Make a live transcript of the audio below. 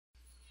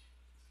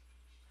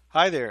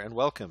Hi there and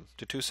welcome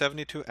to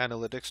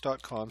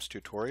 272analytics.com's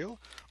tutorial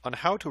on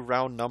how to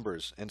round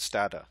numbers in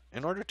Stata.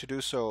 In order to do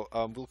so,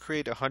 we'll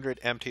create 100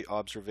 empty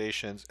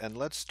observations, and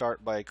let's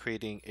start by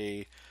creating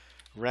a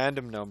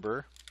random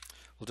number.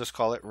 We'll just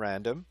call it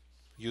random.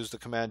 Use the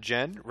command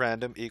gen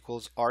random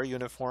equals r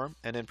uniform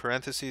and in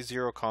parentheses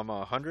 0,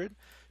 100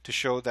 to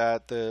show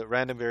that the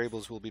random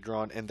variables will be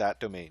drawn in that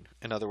domain.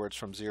 In other words,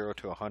 from 0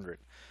 to 100.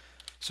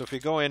 So if we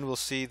go in, we'll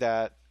see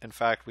that in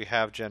fact we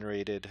have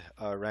generated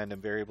a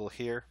random variable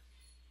here.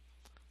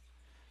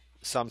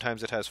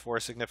 Sometimes it has 4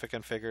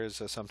 significant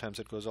figures, sometimes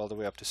it goes all the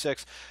way up to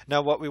 6.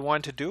 Now what we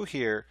want to do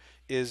here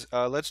is,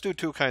 let's do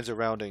two kinds of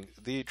rounding.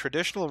 The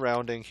traditional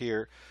rounding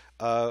here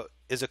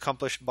is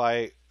accomplished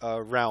by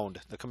round,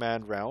 the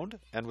command round,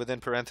 and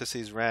within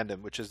parentheses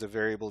random, which is the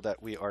variable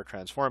that we are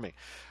transforming.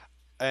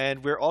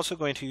 And we're also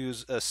going to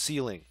use a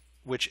ceiling,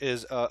 which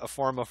is a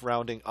form of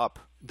rounding up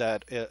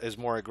that is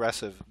more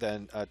aggressive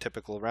than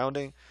typical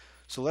rounding.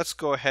 So let's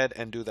go ahead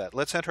and do that.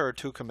 Let's enter our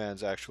two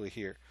commands actually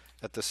here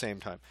at the same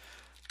time.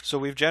 So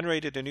we've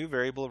generated a new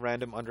variable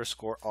random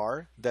underscore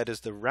r that is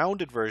the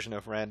rounded version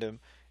of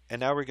random, and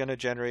now we're going to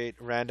generate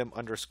random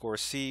underscore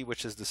c,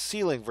 which is the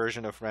ceiling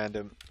version of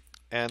random,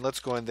 and let's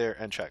go in there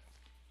and check.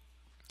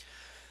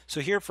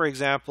 So here, for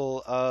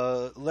example,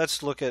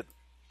 let's look at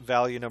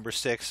value number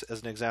 6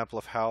 as an example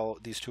of how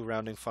these two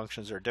rounding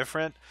functions are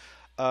different.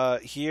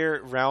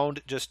 Here,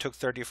 round just took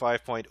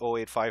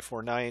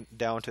 35.08549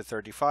 down to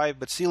 35,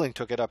 but ceiling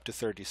took it up to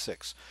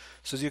 36.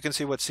 So as you can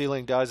see, what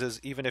ceiling does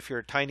is even if you're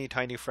a tiny,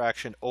 tiny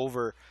fraction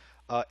over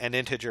an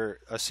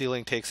integer, a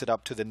ceiling takes it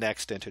up to the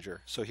next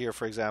integer. So here,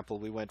 for example,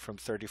 we went from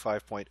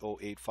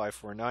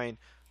 35.08549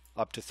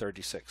 up to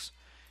 36.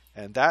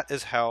 And that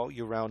is how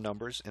you round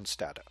numbers in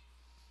Stata.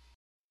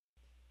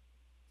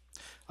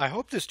 I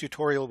hope this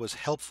tutorial was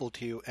helpful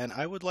to you, and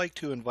I would like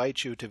to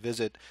invite you to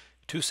visit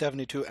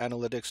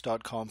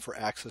 272analytics.com for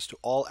access to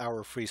all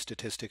our free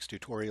statistics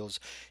tutorials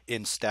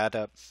in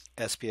Stata,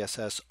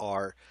 SPSS,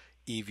 R,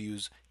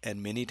 eViews,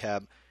 and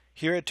Minitab.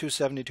 Here at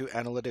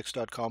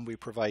 272analytics.com, we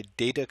provide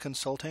data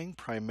consulting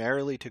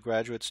primarily to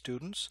graduate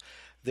students.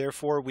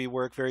 Therefore, we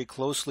work very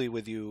closely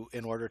with you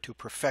in order to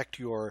perfect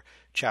your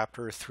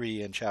Chapter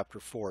 3 and Chapter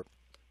 4.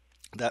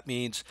 That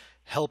means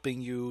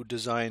helping you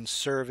design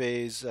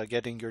surveys,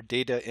 getting your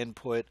data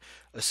input,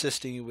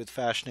 assisting you with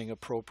fashioning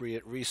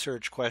appropriate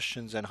research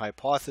questions and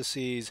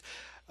hypotheses,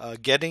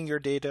 getting your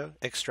data,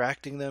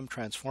 extracting them,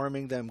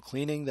 transforming them,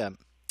 cleaning them,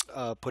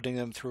 putting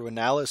them through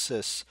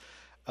analysis,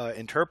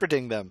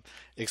 interpreting them,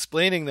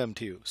 explaining them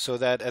to you, so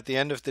that at the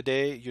end of the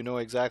day you know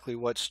exactly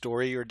what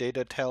story your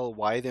data tell,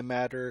 why they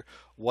matter,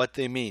 what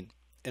they mean,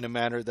 in a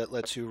manner that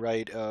lets you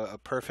write a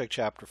perfect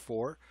Chapter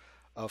 4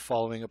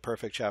 following a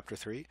perfect Chapter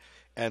 3,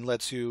 and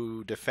lets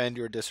you defend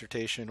your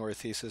dissertation or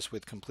thesis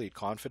with complete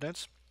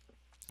confidence.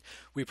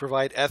 We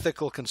provide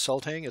ethical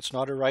consulting. It's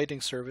not a writing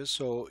service,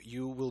 so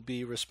you will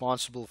be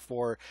responsible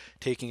for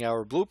taking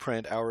our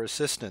blueprint, our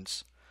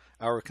assistance,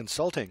 our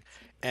consulting,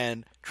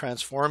 and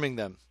transforming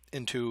them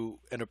into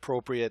an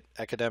appropriate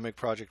academic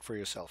project for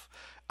yourself.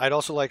 I'd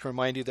also like to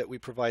remind you that we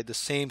provide the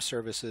same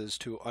services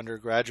to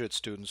undergraduate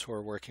students who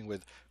are working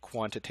with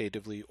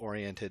quantitatively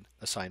oriented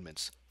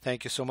assignments.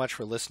 Thank you so much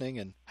for listening,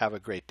 and have a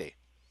great day.